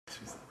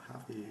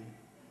puppy.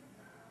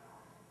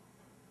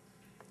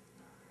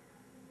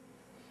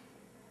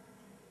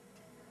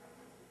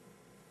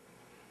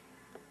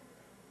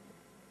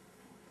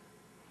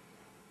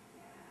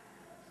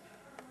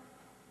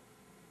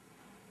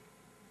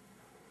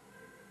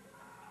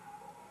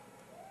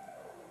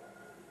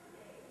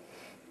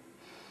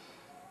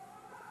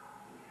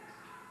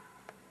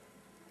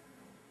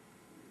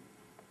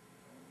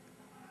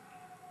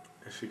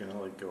 Is she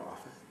gonna like go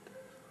off it?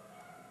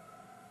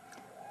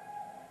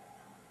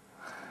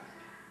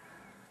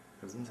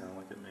 Doesn't sound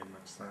like it made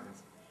much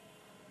sense.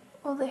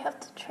 Well, they have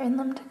to train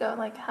them to go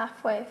like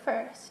halfway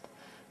first,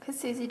 because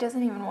Suzy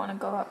doesn't even want to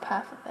go up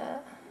half of it.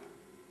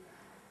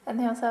 And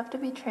they also have to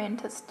be trained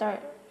to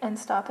start and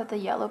stop at the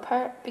yellow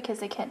part, because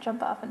they can't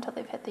jump off until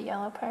they've hit the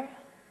yellow part.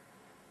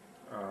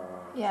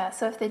 Yeah,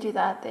 so if they do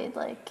that, they'd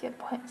like get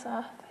points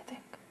off, I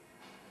think.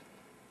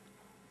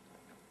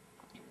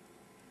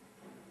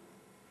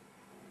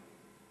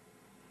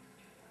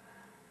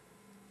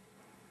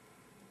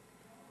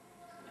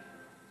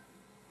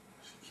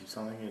 She keeps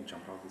telling me to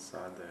jump off the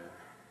side there.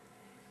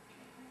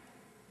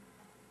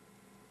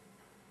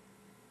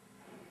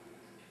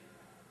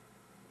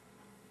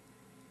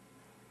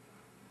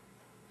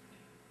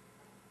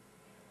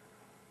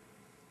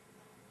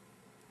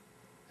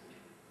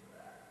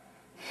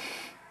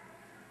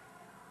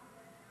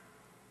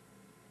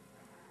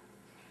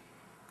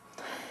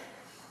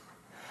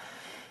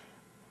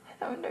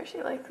 I wonder if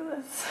she likes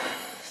this.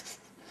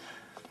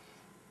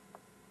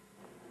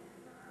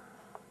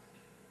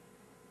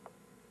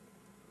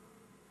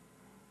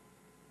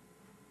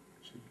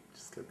 She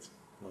just gets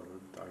a lot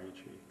of doggy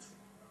treats.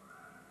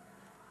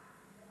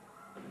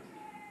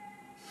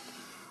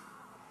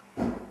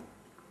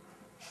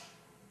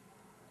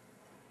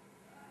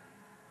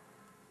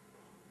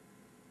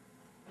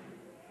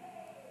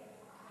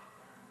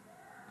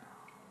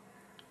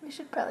 We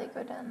should probably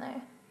go down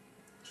there.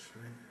 Should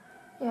we?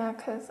 Yeah,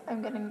 because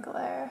I'm getting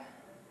glare.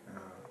 Oh,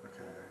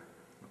 okay.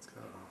 Let's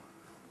go.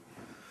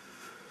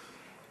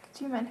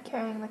 Do you mind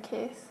carrying the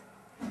case?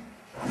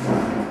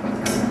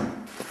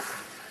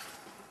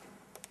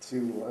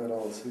 Too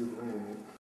little, too late.